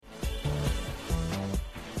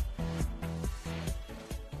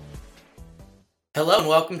Hello and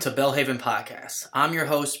welcome to Bellhaven Podcast. I'm your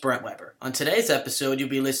host, Brent Weber. On today's episode, you'll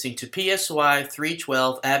be listening to PSY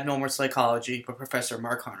 312 Abnormal Psychology by Professor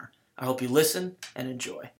Mark Hunter. I hope you listen and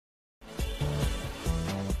enjoy.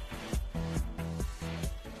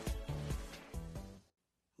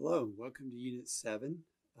 Hello and welcome to Unit 7,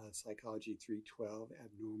 Psychology 312,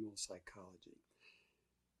 Abnormal Psychology.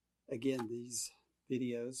 Again, these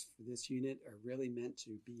videos for this unit are really meant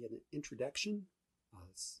to be an introduction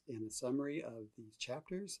and a summary of these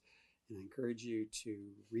chapters, and I encourage you to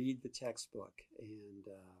read the textbook and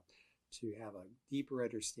to have a deeper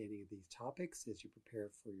understanding of these topics as you prepare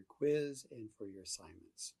for your quiz and for your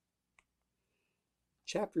assignments.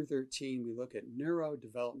 Chapter 13, we look at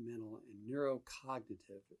neurodevelopmental and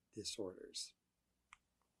neurocognitive disorders.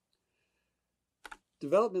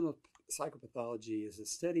 Developmental psychopathology is a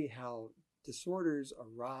study how disorders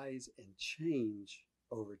arise and change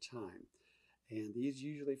over time. And these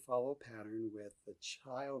usually follow a pattern with the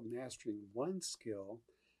child mastering one skill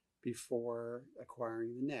before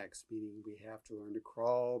acquiring the next, meaning we have to learn to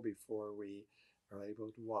crawl before we are able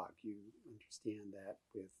to walk. You understand that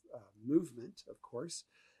with movement, of course,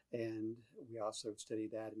 and we also study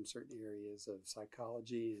that in certain areas of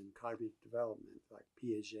psychology and cognitive development, like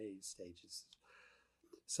Piaget stages.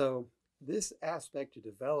 So this aspect of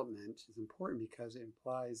development is important because it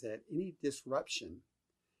implies that any disruption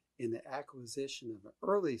in the acquisition of an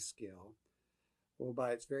early skill will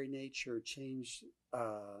by its very nature change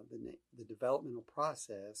the developmental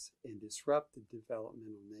process and disrupt the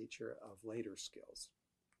developmental nature of later skills.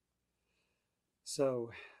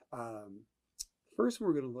 So the first one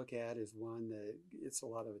we're going to look at is one that gets a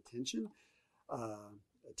lot of attention,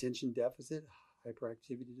 attention deficit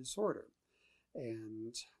hyperactivity disorder.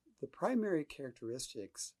 And the primary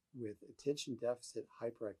characteristics with attention deficit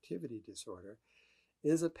hyperactivity disorder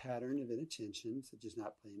is a pattern of inattention, such as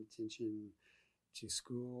not paying attention to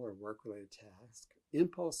school or work-related tasks,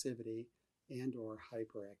 impulsivity, and or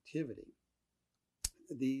hyperactivity.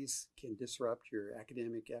 These can disrupt your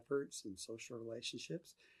academic efforts and social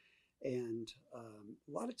relationships. And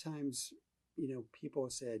a lot of times, people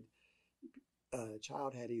said a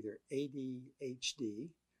child had either ADHD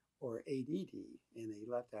or ADD, and they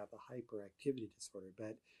left out the hyperactivity disorder.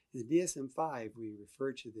 But in the DSM-5, we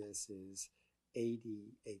refer to this as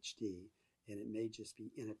ADHD, and it may just be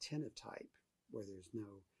inattentive type, where there's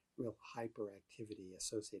no real hyperactivity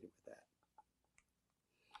associated with that.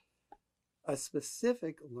 A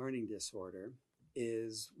specific learning disorder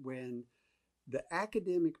is when the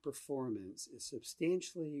academic performance is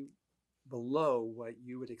substantially below what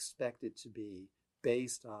you would expect it to be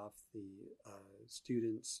based off the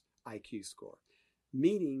student's IQ score,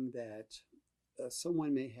 meaning that a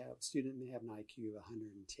student may have an IQ of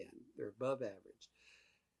 110. They're above average.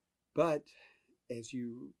 But as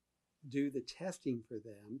you do the testing for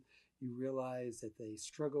them, you realize that they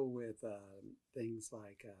struggle with things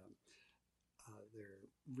like their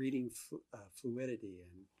reading fluidity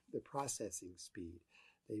and their processing speed.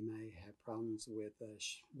 They may have problems with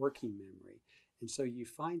working memory. And so you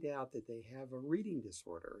find out that they have a reading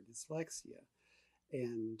disorder, dyslexia,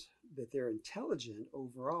 and that they're intelligent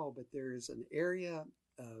overall, but there is an area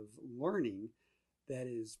of learning that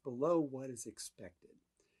is below what is expected.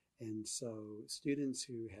 And so students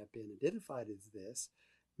who have been identified as this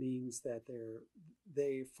means that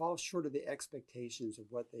they fall short of the expectations of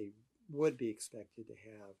what they would be expected to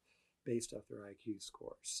have based off their IQ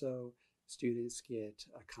score. So students get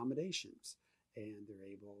accommodations, and they're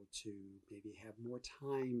able to maybe have more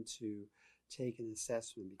time to take an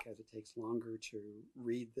assessment because it takes longer to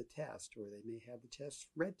read the test, or they may have the test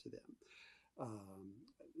read to them,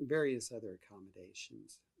 various other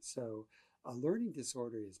accommodations. So a learning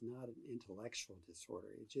disorder is not an intellectual disorder.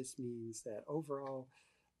 It just means that overall,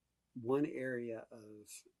 one area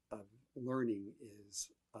of learning is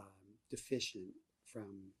deficient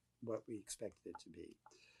from what we expected it to be.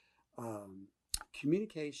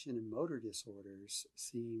 Communication and motor disorders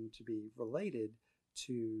seem to be related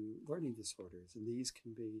to learning disorders, and these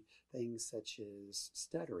can be things such as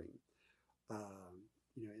stuttering,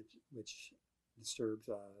 which disturbs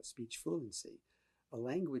speech fluency, a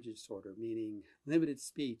language disorder, meaning limited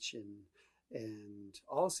speech in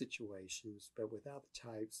all situations, but without the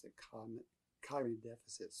types of cognitive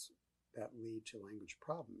deficits that lead to language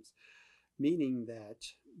problems, meaning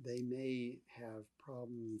that they may have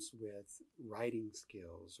problems with writing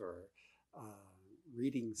skills or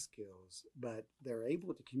reading skills, but they're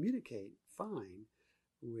able to communicate fine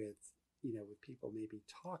with people maybe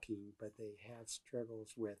talking, but they have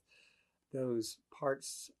struggles with those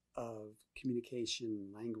parts of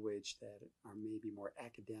communication language that are maybe more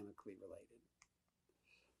academically related.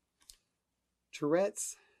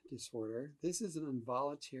 Tourette's disorder, this is an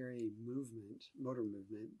involuntary movement, motor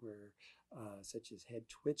movement, where such as head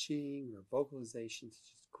twitching or vocalization,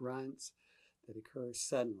 such as grunts, that occur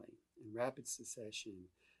suddenly in rapid succession,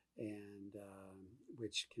 and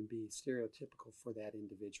which can be stereotypical for that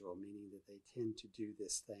individual, meaning that they tend to do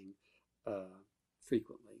this thing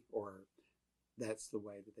frequently, or that's the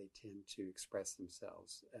way that they tend to express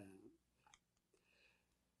themselves.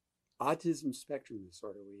 Autism spectrum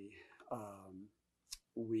disorder,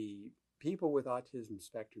 people with autism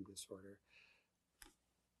spectrum disorder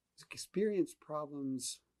experience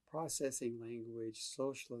problems processing language,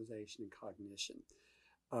 socialization, and cognition.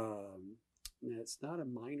 Now, it's not a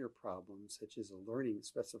minor problem such as a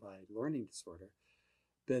specified learning disorder,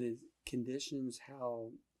 but it conditions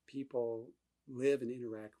how people live and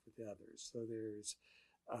interact with others. So there's,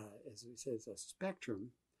 as we said, it's a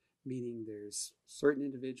spectrum, meaning there's certain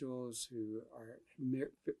individuals who are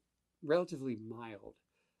relatively mild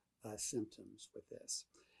symptoms with this.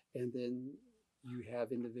 And then you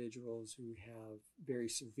have individuals who have very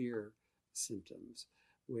severe symptoms,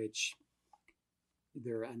 which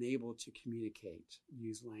they're unable to communicate,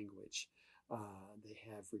 use language. They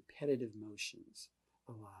have repetitive motions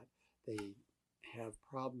a lot. They have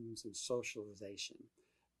problems in socialization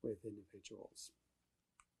with individuals.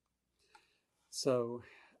 So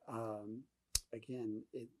again,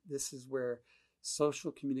 this is where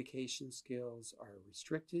social communication skills are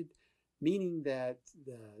restricted, meaning that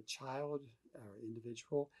the child or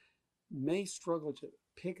individual may struggle to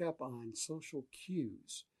pick up on social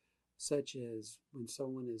cues, such as when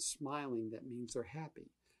someone is smiling, that means they're happy,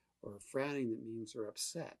 or frowning, that means they're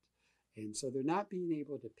upset. And so they're not being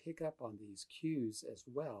able to pick up on these cues as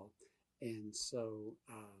well. And so,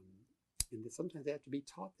 and sometimes they have to be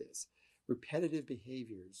taught this. Repetitive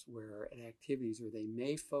behaviors and activities where they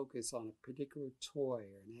may focus on a particular toy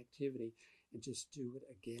or an activity and just do it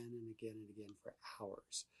again and again and again for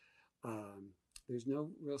hours. There's no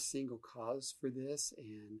real single cause for this,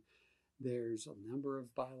 and there's a number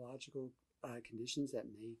of biological conditions that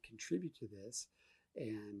may contribute to this,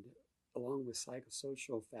 and along with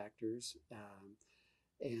psychosocial factors.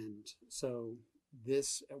 And so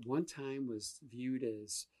this at one time was viewed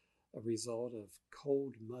as a result of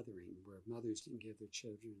cold mothering, where mothers didn't give their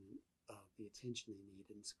children the attention they need.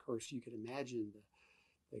 And of course, you can imagine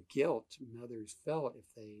the guilt mothers felt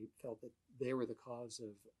if they felt that they were the cause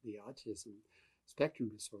of the autism spectrum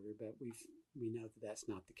disorder, but we know that that's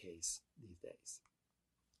not the case these days.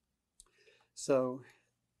 So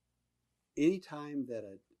anytime that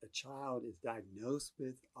a child is diagnosed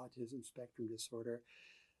with autism spectrum disorder,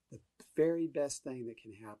 the very best thing that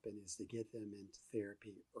can happen is to get them into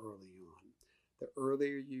therapy early on. The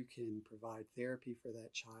earlier you can provide therapy for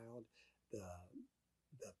that child, the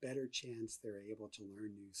better chance they're able to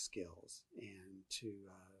learn new skills and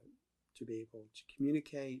to be able to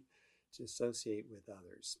communicate, to associate with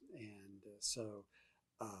others. And so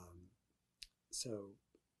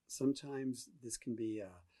sometimes this can be,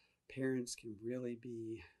 parents can really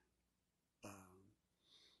be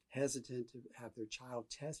hesitant to have their child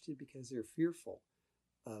tested because they're fearful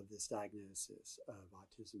of this diagnosis of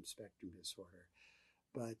autism spectrum disorder.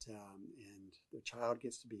 But, and the child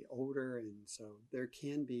gets to be older, and so there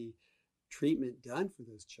can be treatment done for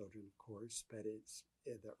those children, of course, but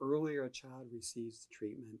the earlier a child receives the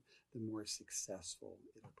treatment, the more successful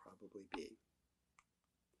it'll probably be.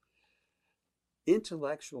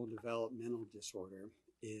 Intellectual developmental disorder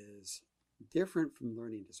is different from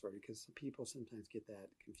learning disorder, because people sometimes get that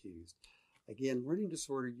confused. Again, learning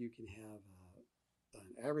disorder, you can have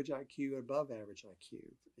an average IQ, above average IQ,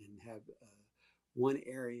 and have one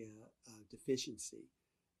area of deficiency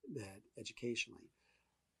that educationally.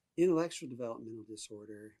 Intellectual developmental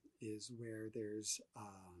disorder is where there's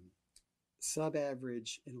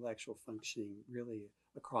sub-average intellectual functioning really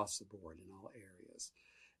across the board in all areas,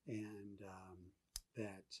 and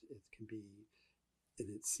that it can be, and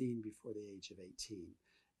it's seen before the age of 18.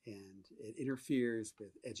 And it interferes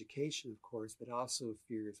with education, of course, but also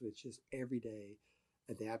interferes with just everyday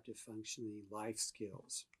adaptive functioning, life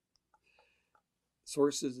skills.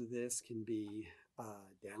 Sources of this can be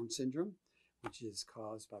Down syndrome, which is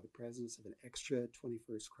caused by the presence of an extra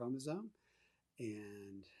 21st chromosome,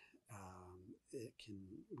 and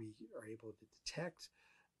we are able to detect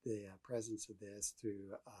the presence of this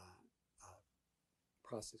through a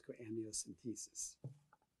process called amniocentesis.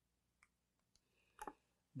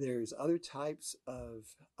 There's other types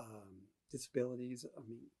of disabilities,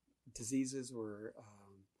 diseases or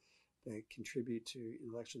that contribute to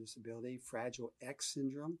intellectual disability. Fragile X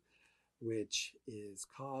syndrome, which is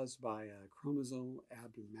caused by a chromosomal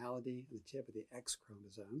abnormality on the tip of the X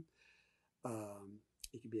chromosome.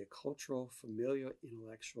 It can be a cultural, familial,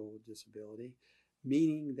 intellectual disability,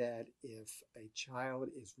 meaning that if a child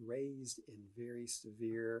is raised in very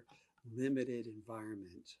severe, limited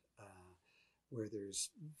environment where there's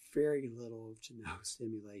very little to no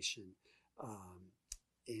stimulation,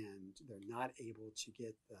 and they're not able to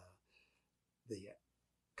get the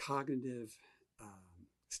cognitive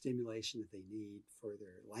stimulation that they need for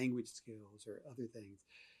their language skills or other things,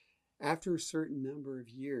 after a certain number of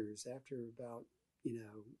years, after about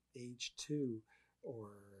age 2,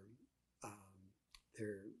 or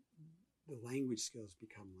the language skills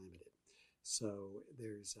become limited. So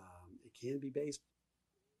there's it can be based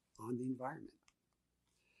on the environment.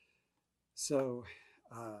 So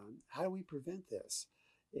how do we prevent this?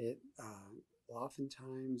 It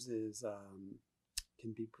oftentimes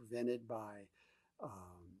can be prevented by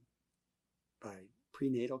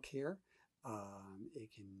prenatal care. It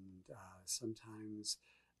can sometimes,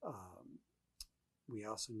 we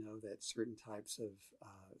also know that certain types of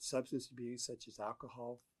substance abuse, such as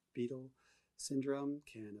alcohol fetal syndrome,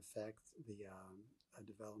 can affect the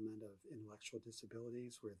development of intellectual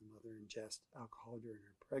disabilities where the mother ingests alcohol during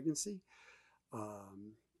her pregnancy.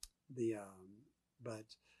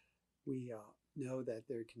 But we know that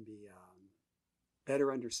there can be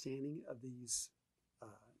better understanding of these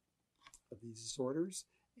disorders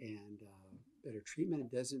and better treatment.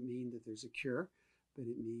 It doesn't mean that there's a cure, but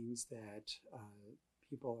it means that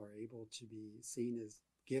people are able to be seen as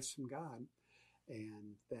gifts from God,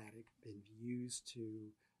 and that it can be used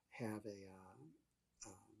to have a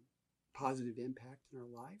positive impact in our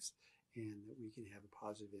lives, and that we can have a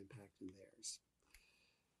positive impact in theirs.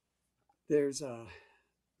 There's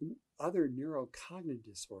other neurocognitive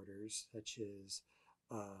disorders, such as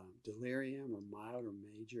delirium, or mild or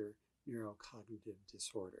major neurocognitive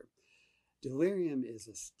disorder. Delirium is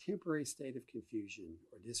a temporary state of confusion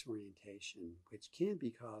or disorientation, which can be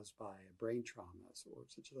caused by a brain trauma, or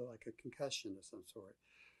such like a concussion of some sort,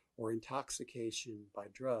 or intoxication by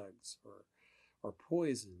drugs, or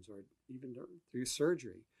poisons, or even through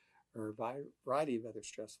surgery, or a variety of other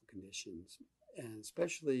stressful conditions, and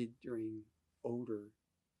especially during older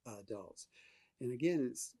adults. And again,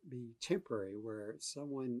 it's be temporary, where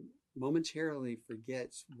someone momentarily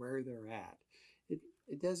forgets where they're at.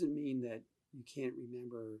 It doesn't mean that you can't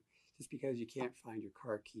remember, just because you can't find your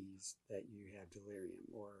car keys, that you have delirium,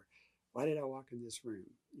 or why did I walk in this room?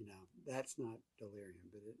 That's not delirium,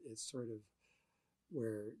 but it's sort of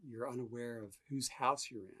where you're unaware of whose house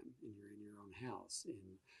you're in, and you're in your own house,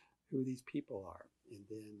 and who these people are. And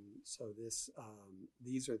then, so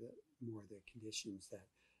these are more the conditions that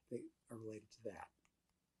are related to that.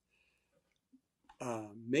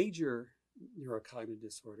 Major neurocognitive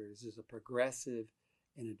disorders is a progressive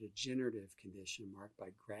and a degenerative condition marked by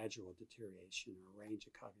gradual deterioration or range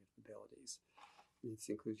of cognitive abilities. And this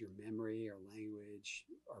includes your memory, or language,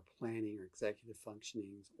 or planning, or executive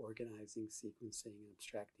functionings, organizing, sequencing, and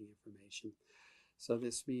abstracting information. So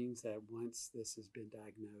this means that once this has been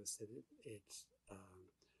diagnosed, that it's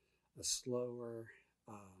a slower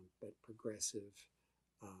but progressive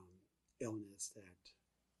illness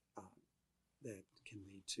that can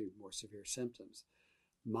lead to more severe symptoms.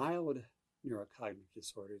 Mild neurocognitive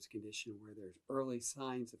disorder is a condition where there's early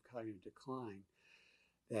signs of cognitive decline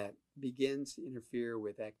that begins to interfere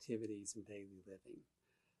with activities in daily living,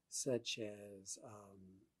 such as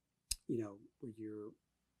where you're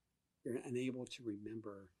unable to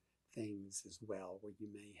remember things as well, where you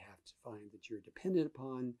may have to find that you're dependent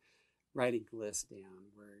upon writing lists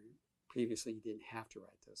down, where previously you didn't have to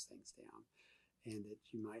write those things down, and that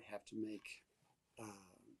you might have to make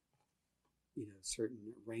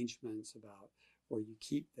certain arrangements about where you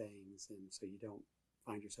keep things, and so you don't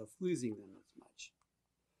find yourself losing them as much.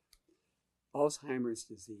 Alzheimer's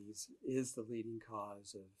disease is the leading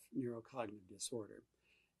cause of neurocognitive disorder,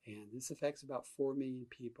 and this affects about 4 million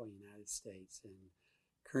people in the United States, and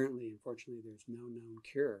currently, unfortunately, there's no known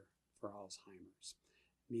cure for Alzheimer's,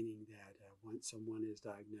 meaning that once someone is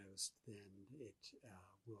diagnosed, then it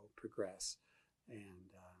will progress and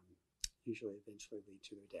usually eventually lead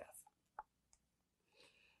to their death.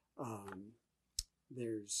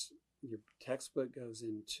 Your textbook goes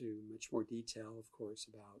into much more detail, of course,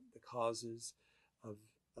 about the causes of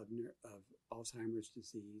Alzheimer's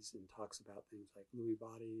disease, and talks about things like Lewy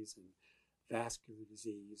bodies and vascular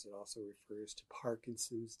disease. It also refers to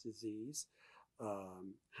Parkinson's disease,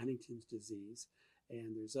 Huntington's disease,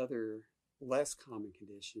 and there's other less common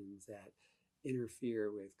conditions that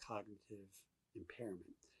interfere with cognitive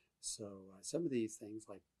impairment. So some of these things,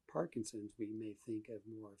 like Parkinson's, we may think of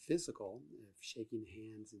more physical, of shaking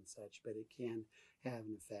hands and such, but it can have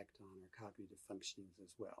an effect on our cognitive functionings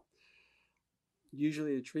as well.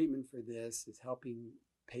 Usually the treatment for this is helping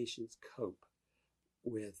patients cope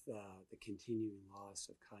with the continuing loss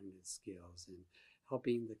of cognitive skills and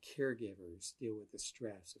helping the caregivers deal with the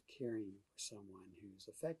stress of caring for someone who's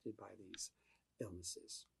affected by these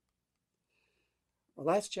illnesses. Our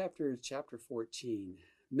last chapter is chapter 14,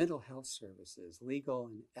 Mental Health Services, Legal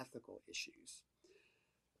and Ethical Issues.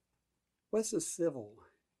 What's a civil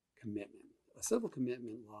commitment? A civil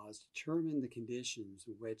commitment laws determine the conditions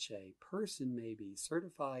in which a person may be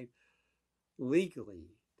certified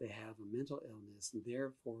legally to have a mental illness and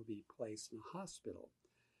therefore be placed in a hospital,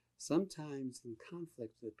 sometimes in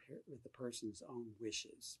conflict with the person's own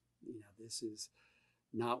wishes. This is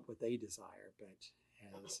not what they desire, but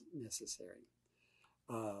as necessary.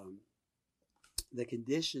 The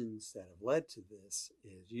conditions that have led to this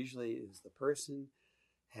is the person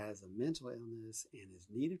has a mental illness and is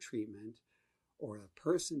in need of treatment, or a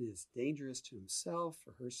person is dangerous to himself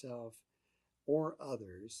or herself or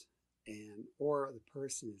others, or the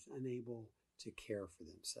person is unable to care for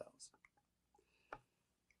themselves.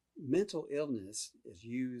 Mental illness, as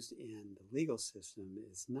used in the legal system,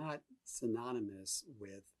 is not synonymous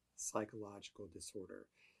with psychological disorder.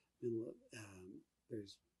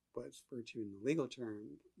 There's what's referred to in the legal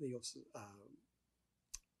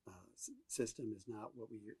system is not what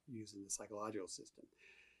we use in the psychological system.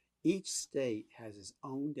 Each state has its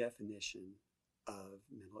own definition of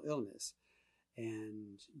mental illness,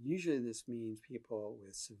 and usually this means people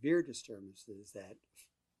with severe disturbances that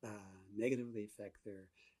negatively affect their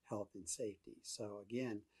health and safety. So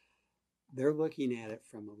again, they're looking at it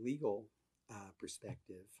from a legal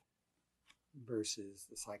perspective versus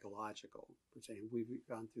the psychological. We've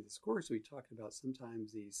gone through this course, we talked about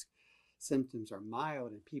sometimes these symptoms are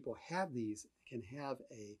mild and people can have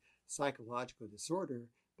a psychological disorder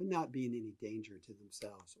but not be in any danger to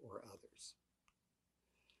themselves or others.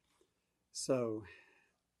 So,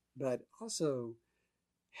 but also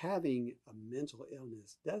having a mental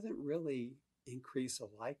illness doesn't really increase the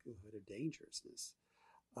likelihood of dangerousness.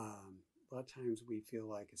 A lot of times we feel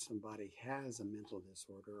like if somebody has a mental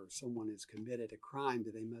disorder or someone has committed a crime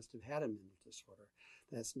that they must have had a mental disorder.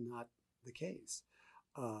 That's not the case.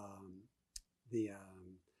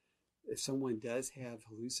 If someone does have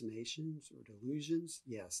hallucinations or delusions,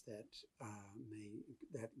 yes,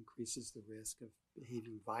 that increases the risk of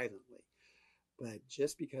behaving violently. But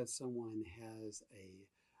just because someone has a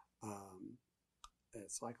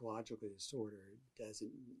psychological disorder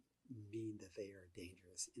doesn't mean that they are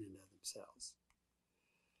dangerous in and of themselves.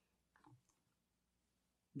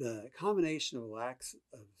 The combination of lack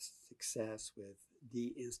of success with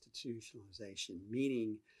deinstitutionalization,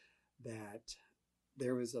 meaning that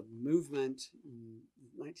there was a movement in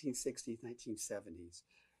 1960s, 1970s,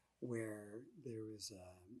 where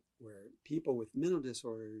where people with mental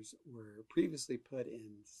disorders were previously put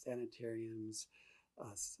in sanitariums,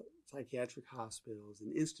 psychiatric hospitals,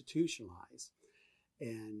 and institutionalized.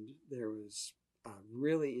 And there was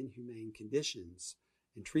really inhumane conditions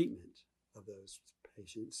and treatment of those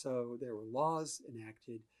patients. So there were laws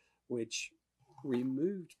enacted which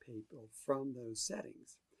removed people from those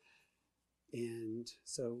settings. And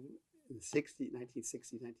so in the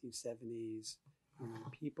 1960s, 1970s,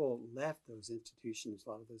 people left those institutions. A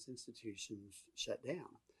lot of those institutions shut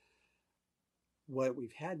down. What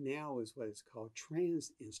we've had now is what is called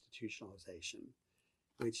trans-institutionalization,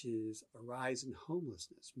 which is a rise in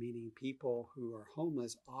homelessness, meaning people who are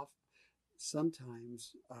homeless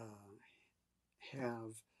sometimes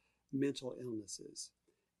have mental illnesses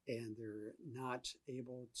and they're not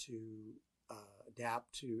able to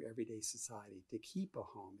adapt to everyday society, to keep a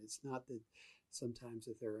home. It's not that sometimes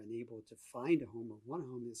that they're unable to find a home or want a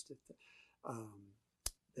home, is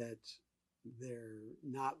that they're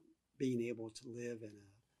not being able to live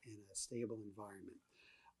in a stable environment.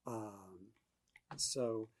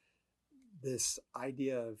 So this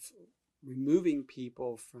idea of removing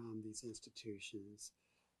people from these institutions,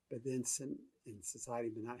 but then in society,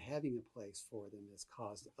 but not having a place for them, has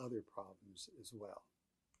caused other problems as well.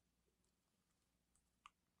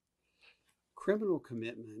 Criminal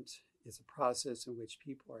commitment is a process in which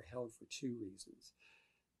people are held for two reasons.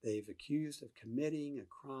 They've accused of committing a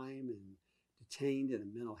crime and detained in a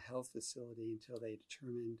mental health facility until they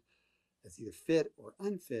determined as either fit or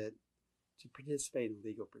unfit to participate in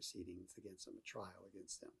legal proceedings against them, a trial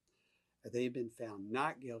against them. They've been found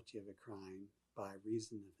not guilty of a crime by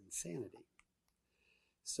reason of insanity.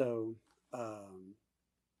 So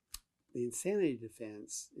the insanity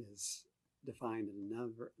defense is defined in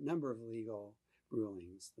a number of legal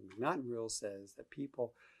rulings. The McNaughton rule says that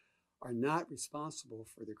people are not responsible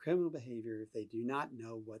for their criminal behavior if they do not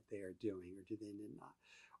know what they are doing, or do they not,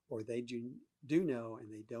 or they do know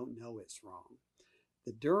and they don't know it's wrong.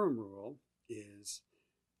 The Durham rule is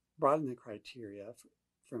broaden the criteria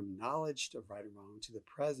from knowledge of right and wrong to the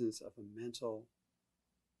presence of a mental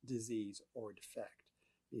disease or defect,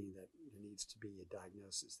 meaning that there needs to be a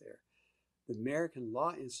diagnosis there. The American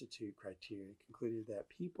Law Institute criteria concluded that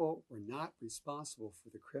people were not responsible for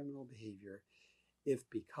the criminal behavior if,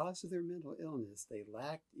 because of their mental illness, they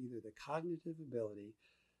lacked either the cognitive ability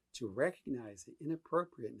to recognize the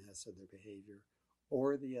inappropriateness of their behavior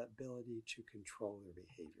or the ability to control their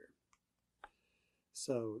behavior.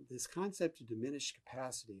 So this concept of diminished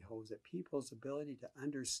capacity holds that people's ability to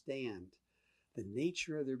understand the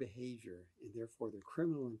nature of their behavior and therefore their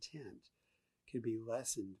criminal intent could be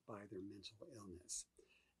lessened by their mental illness.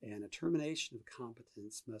 And a termination of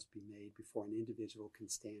competence must be made before an individual can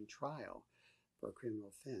stand trial for a criminal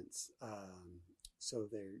offense. So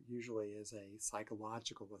there usually is a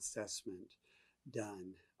psychological assessment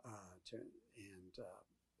done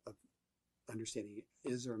of understanding,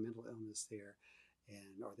 is there a mental illness there,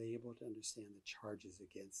 and are they able to understand the charges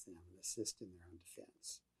against them and assist in their own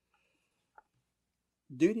defense.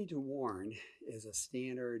 Duty to warn is a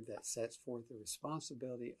standard that sets forth the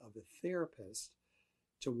responsibility of the therapist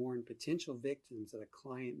to warn potential victims that a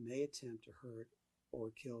client may attempt to hurt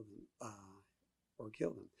or kill them.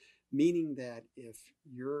 Meaning that if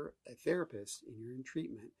you're a therapist and you're in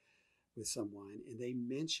treatment with someone and they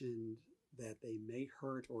mentioned that they may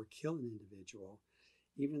hurt or kill an individual,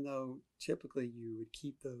 even though typically you would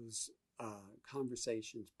keep those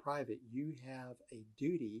conversations private, you have a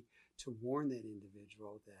duty to warn that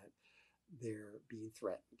individual that they're being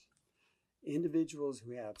threatened. Individuals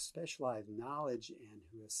who have specialized knowledge and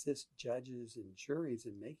who assist judges and juries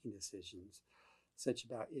in making decisions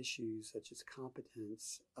about issues such as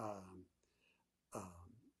competence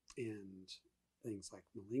and things like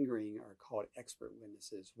malingering are called expert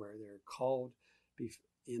witnesses, where they're called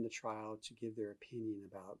in the trial to give their opinion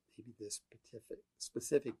about maybe this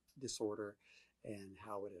specific disorder and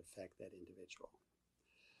how it would affect that individual.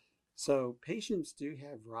 So patients do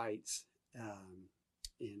have rights, and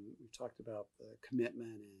we've talked about the commitment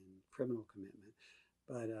and criminal commitment,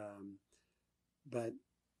 but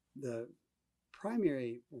the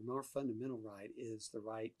primary or more fundamental right is the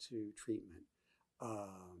right to treatment.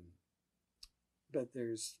 But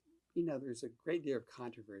there's a great deal of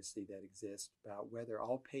controversy that exists about whether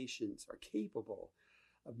all patients are capable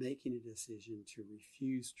of making a decision to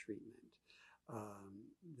refuse treatment.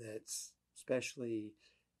 That's especially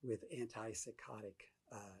with antipsychotic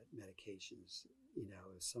medications.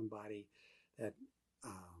 If somebody that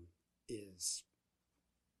has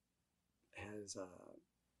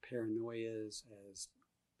paranoias, has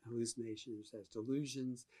hallucinations, has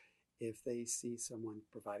delusions, if they see someone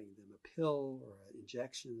providing them a pill or an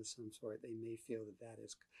injection of some sort, they may feel that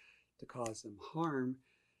is to cause them harm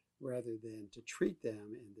rather than to treat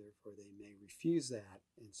them, and therefore they may refuse that.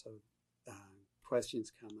 And so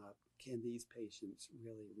questions come up, can these patients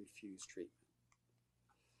really refuse treatment?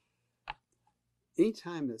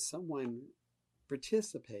 Anytime that someone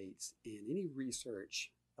participates in any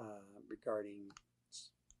research regarding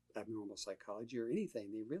abnormal psychology or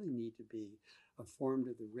anything, they really need to be informed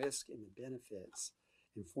of the risk and the benefits,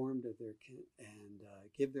 informed of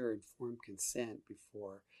give their informed consent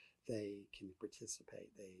before they can participate.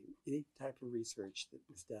 Any type of research that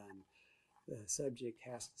is done, the subject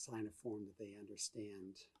has to sign a form that they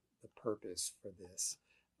understand the purpose for this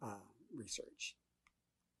research.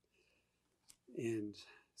 And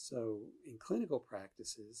so in clinical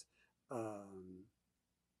practices,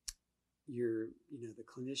 the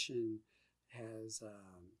clinician has,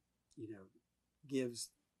 gives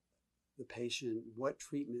the patient what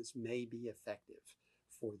treatments may be effective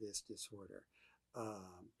for this disorder.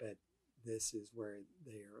 But this is where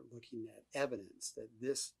they are looking at evidence that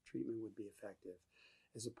this treatment would be effective,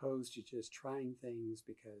 as opposed to just trying things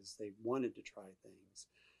because they wanted to try things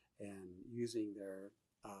and using their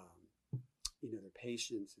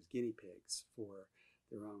patients as guinea pigs for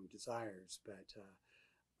their own desires.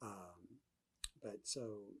 But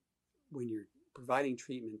so when you're providing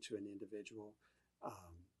treatment to an individual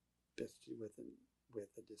with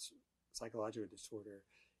a psychological disorder,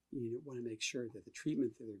 you want to make sure that the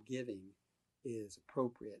treatment that they're giving is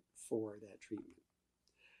appropriate for that treatment.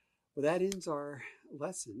 Well, that ends our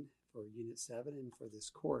lesson for Unit 7 and for this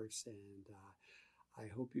course, and I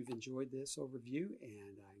hope you've enjoyed this overview,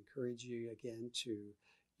 and I encourage you again to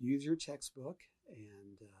use your textbook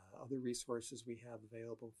and other resources we have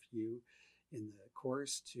available for you in the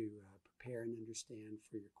course to prepare and understand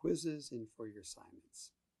for your quizzes and for your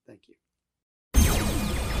assignments. Thank you.